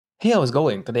Hey, how's it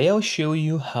going? Today I'll show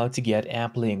you how to get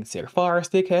app links to your Fire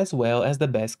Stick as well as the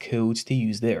best codes to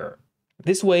use there.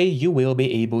 This way you will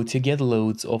be able to get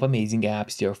loads of amazing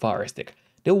apps to your Fire Stick,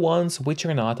 the ones which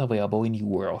are not available in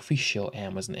your official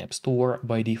Amazon App Store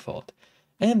by default.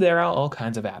 And there are all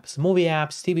kinds of apps, movie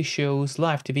apps, TV shows,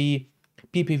 live TV,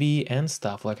 PPV, and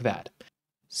stuff like that.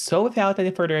 So without any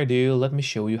further ado, let me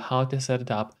show you how to set it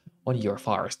up on your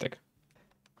Fire Stick.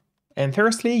 And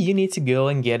firstly, you need to go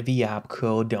and get the app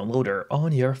called Downloader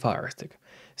on your Fire Stick.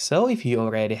 So if you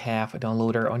already have a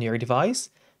Downloader on your device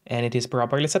and it is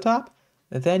properly set up,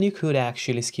 then you could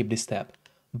actually skip this step.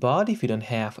 But if you don't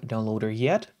have a Downloader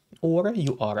yet, or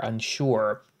you are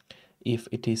unsure if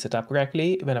it is set up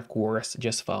correctly, then of course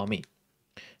just follow me.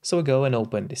 So we go and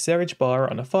open the search bar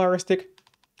on the Fire Stick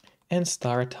and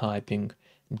start typing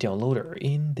Downloader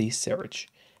in the search.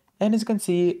 And as you can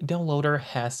see, Downloader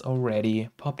has already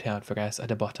popped out for us at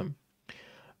the bottom.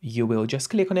 You will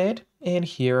just click on it, and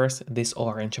here's this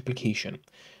orange application,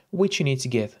 which you need to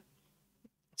get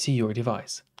to your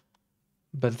device.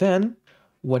 But then,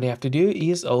 what you have to do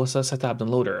is also set up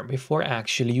Downloader before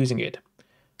actually using it.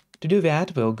 To do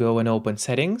that, we'll go and open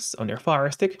Settings on your Fire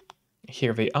Stick.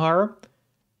 Here they are.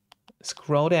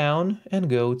 Scroll down and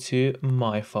go to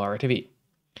My FireTV.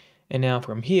 And now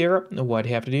from here, what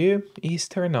you have to do is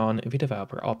turn on the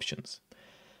developer options.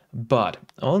 But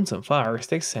on some Fire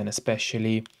Sticks, and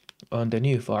especially on the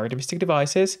new FireTV Stick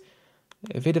devices,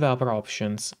 the developer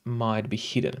options might be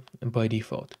hidden by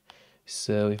default.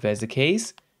 So if that's the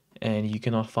case, and you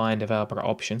cannot find developer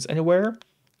options anywhere,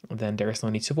 then there's no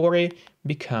need to worry,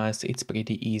 because it's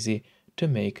pretty easy to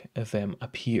make them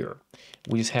appear.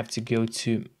 We just have to go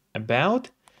to About,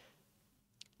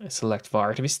 select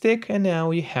FireTV Stick, and now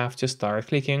you have to start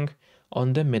clicking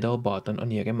on the middle button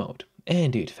on your remote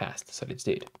and do it fast. So let's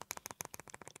do it.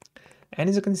 And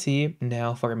as you can see,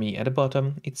 now for me at the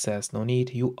bottom, it says no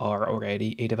need, you are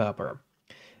already a developer.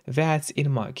 That's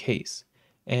in my case.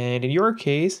 And in your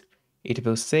case, it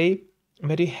will say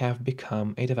that you have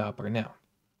become a developer now.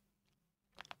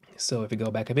 So if you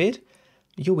go back a bit,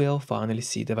 you will finally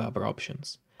see developer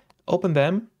options. Open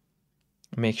them.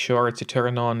 Make sure to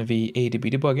turn on the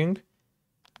ADB debugging,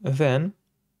 then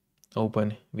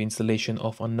open the installation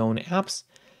of unknown apps,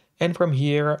 and from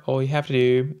here all you have to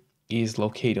do is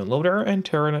locate Downloader and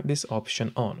turn this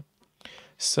option on.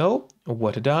 So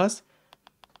what it does,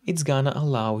 it's gonna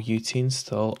allow you to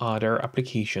install other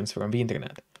applications from the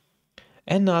internet,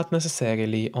 and not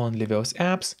necessarily only those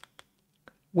apps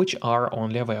which are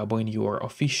only available in your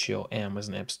official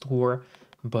Amazon App Store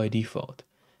by default.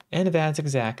 And that's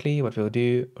exactly what we'll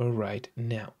do right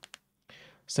now.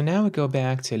 So now we go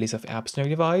back to a list of apps on your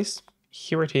device.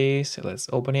 Here it is, let's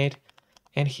open it.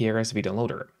 And here is the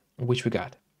Downloader, which we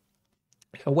got.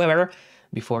 However,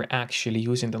 before actually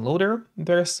using Downloader,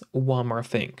 there's one more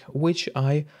thing, which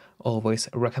I always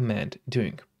recommend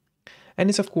doing. And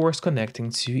it's of course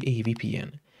connecting to a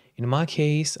VPN. In my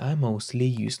case, I mostly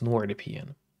use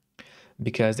NordVPN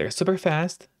because they're super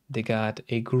fast. They got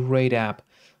a great app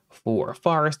for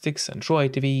Fire Sticks,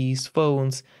 Android TVs,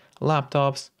 phones,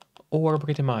 laptops, or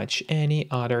pretty much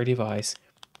any other device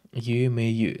you may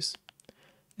use.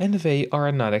 And they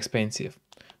are not expensive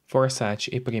for such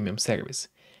a premium service.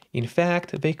 In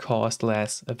fact, they cost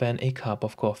less than a cup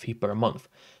of coffee per month,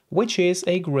 which is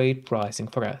a great pricing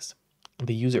for us,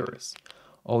 the users.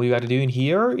 All you gotta do in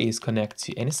here is connect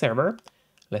to any server.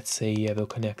 Let's say I will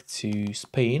connect to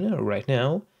Spain right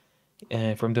now.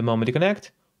 And from the moment you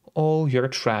connect, all your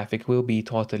traffic will be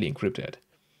totally encrypted.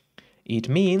 It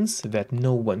means that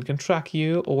no one can track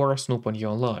you or snoop on you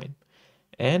online.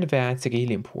 And that's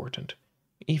really important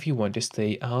if you want to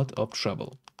stay out of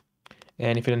trouble.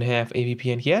 And if you don't have a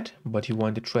VPN yet, but you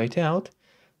want to try it out,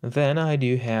 then I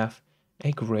do have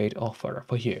a great offer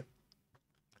for you.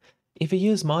 If you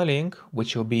use my link,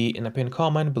 which will be in a pinned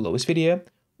comment below this video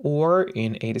or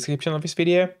in a description of this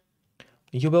video,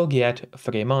 you will get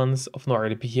 3 months of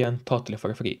NordVPN totally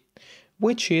for free,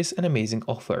 which is an amazing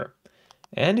offer.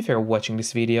 And if you're watching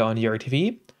this video on your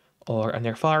TV or on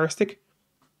your Fire Stick,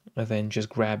 then just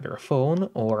grab your phone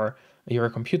or your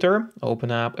computer,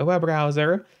 open up a web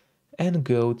browser, and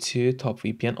go to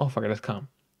topvpnoffer.com.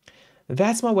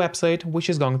 That's my website, which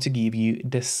is going to give you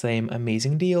the same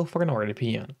amazing deal for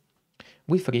NordVPN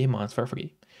with 3 months for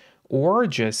free. Or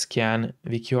just scan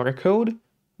the QR code,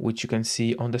 which you can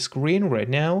see on the screen right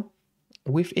now,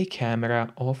 with a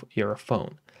camera of your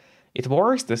phone. It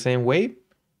works the same way,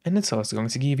 and it's also going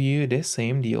to give you the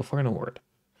same deal for Nord.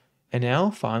 And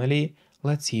now, finally,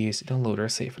 let's use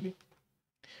Downloader safely.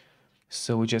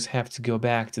 So we just have to go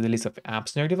back to the list of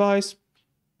apps on your device.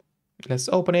 Let's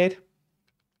open it.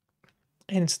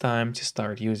 And it's time to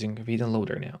start using the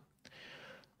downloader now.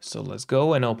 So let's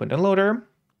go and open the downloader.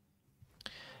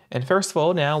 And first of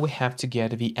all, now we have to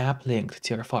get the app linked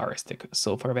to our Fire Stick.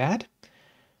 So for that,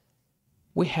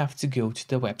 we have to go to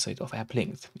the website of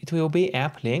AppLinked. It will be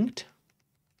AppLinked.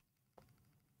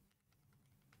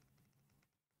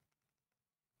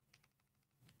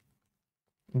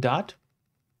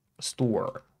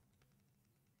 .store.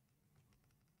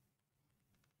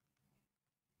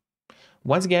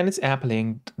 Once again, it's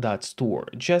AppLinked.store.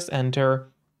 Just enter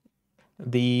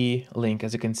the link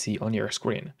as you can see on your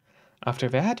screen. After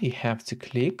that, you have to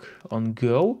click on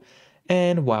Go,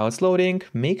 and while it's loading,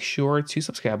 make sure to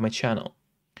subscribe my channel,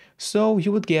 so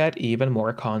you would get even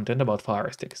more content about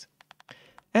Fire Sticks.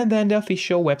 And then the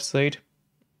official website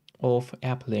of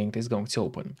AppLinked is going to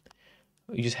open.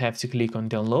 You just have to click on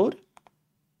download,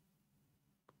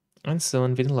 and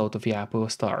soon the download of the app will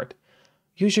start.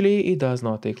 Usually it does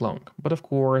not take long, but of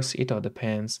course it all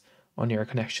depends on your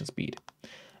connection speed.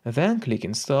 Then click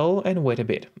install and wait a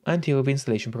bit until the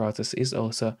installation process is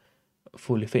also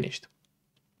fully finished.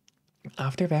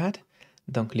 After that,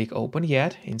 don't click open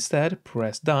yet, instead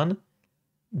press done,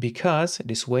 because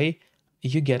this way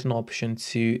you get an option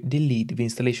to delete the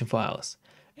installation files,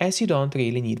 as you don't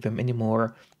really need them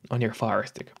anymore on your Fire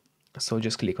Stick. So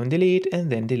just click on delete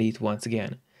and then delete once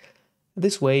again.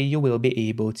 This way you will be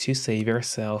able to save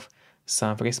yourself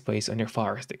some free space on your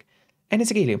Fire Stick. And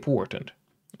it's really important,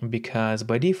 because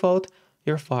by default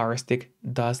your Fire Stick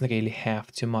doesn't really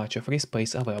have too much of free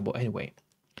space available anyway.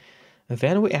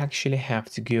 Then we actually have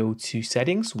to go to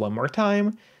settings one more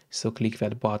time, so click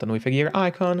that button with a gear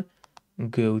icon,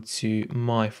 go to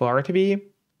My FireTV,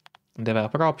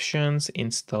 Developer Options,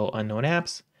 Install Unknown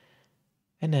Apps,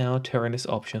 and now turn this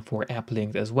option for App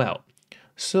Linked as well.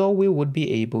 So we would be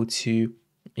able to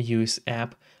use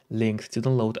App Linked to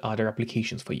download other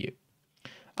applications for you.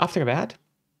 After that,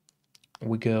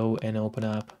 we go and open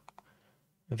up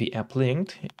the App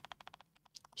Linked.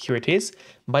 Here it is.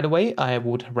 By the way, I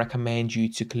would recommend you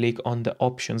to click on the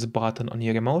Options button on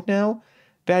your remote now.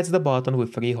 That's the button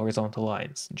with 3 horizontal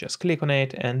lines. Just click on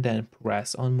it and then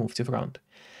press on Move to Front.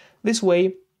 This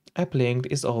way, App Linked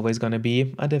is always going to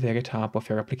be at the very top of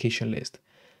your application list.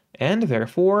 And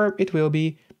therefore, it will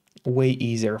be way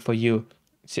easier for you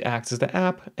to access the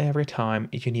app every time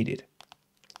you need it.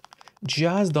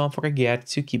 Just don't forget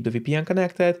to keep the VPN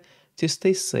connected to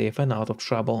stay safe and out of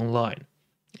trouble online.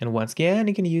 And once again,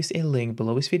 you can use a link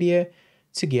below this video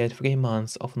to get 3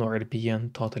 months of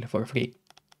NordVPN totally for free.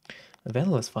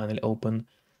 Then let's finally open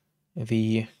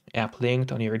the app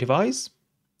linked on your device.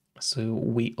 So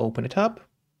we open it up,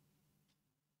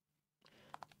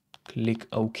 click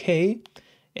OK,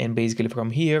 and basically from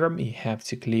here you have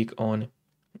to click on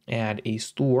Add a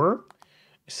Store.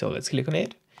 So let's click on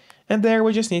it, and there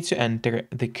we just need to enter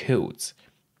the codes.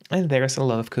 And there's a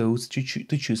lot of codes to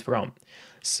choose from.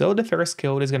 So the first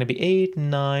code is going to be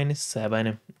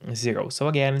 8970. So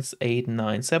again, it's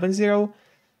 8970.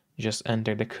 Just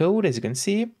enter the code as you can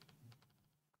see.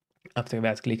 After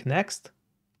that, click Next,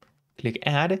 click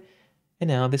Add, and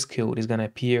now this code is going to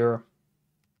appear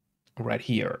right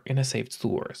here in the saved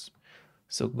stores.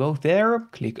 So go there,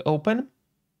 click Open,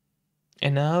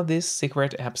 and now this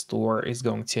secret app store is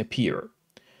going to appear.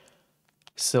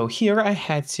 So here I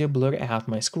had to blur out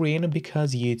my screen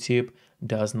because YouTube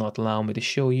does not allow me to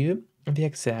show you the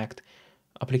exact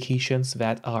applications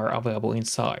that are available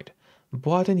inside.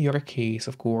 But in your case,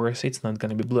 of course, it's not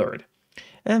going to be blurred.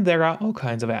 And there are all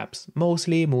kinds of apps,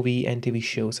 mostly movie and TV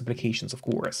shows applications, of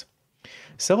course.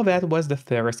 So that was the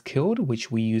first code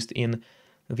which we used in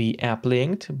the app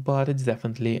linked, but it's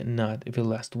definitely not the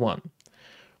last one.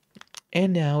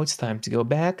 And now it's time to go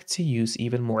back to use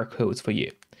even more codes for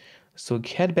you. So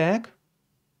head back,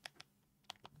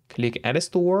 click Add a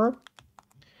Store,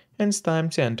 and it's time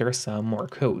to enter some more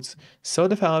codes. So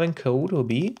the following code will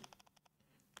be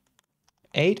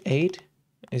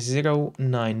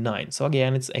 88099. So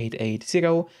again, it's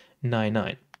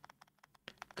 88099.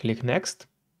 Click Next,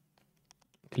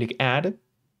 click Add,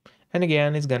 and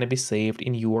again, it's going to be saved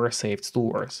in your saved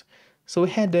stores. So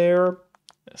head there,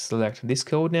 select this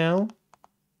code now.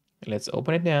 Let's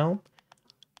open it now.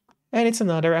 And it's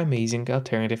another amazing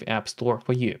alternative app store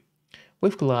for you,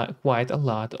 with quite a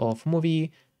lot of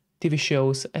movie, TV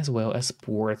shows, as well as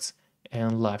sports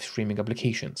and live streaming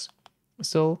applications.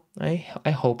 So I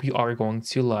hope you are going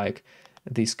to like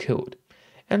this code.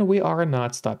 And we are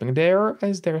not stopping there,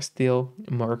 as there are still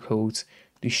more codes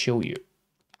to show you.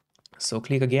 So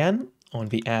click again on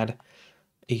the Add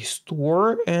a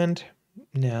Store, and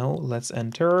now let's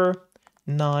enter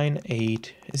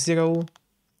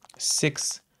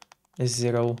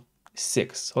 98060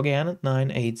 6. Again,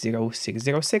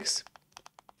 980606.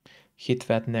 Hit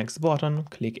that next button,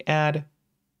 click Add.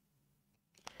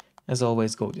 As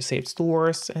always, go to Saved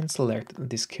Stores and select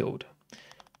this code.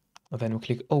 Then we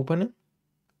click Open.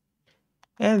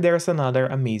 And there's another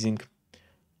amazing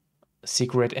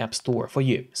secret app store for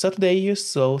you. So today you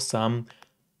saw some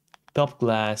top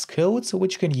class codes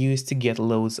which you can use to get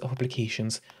loads of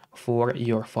applications for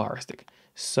your Fire Stick.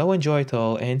 So enjoy it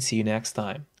all and see you next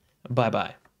time. Bye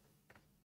bye.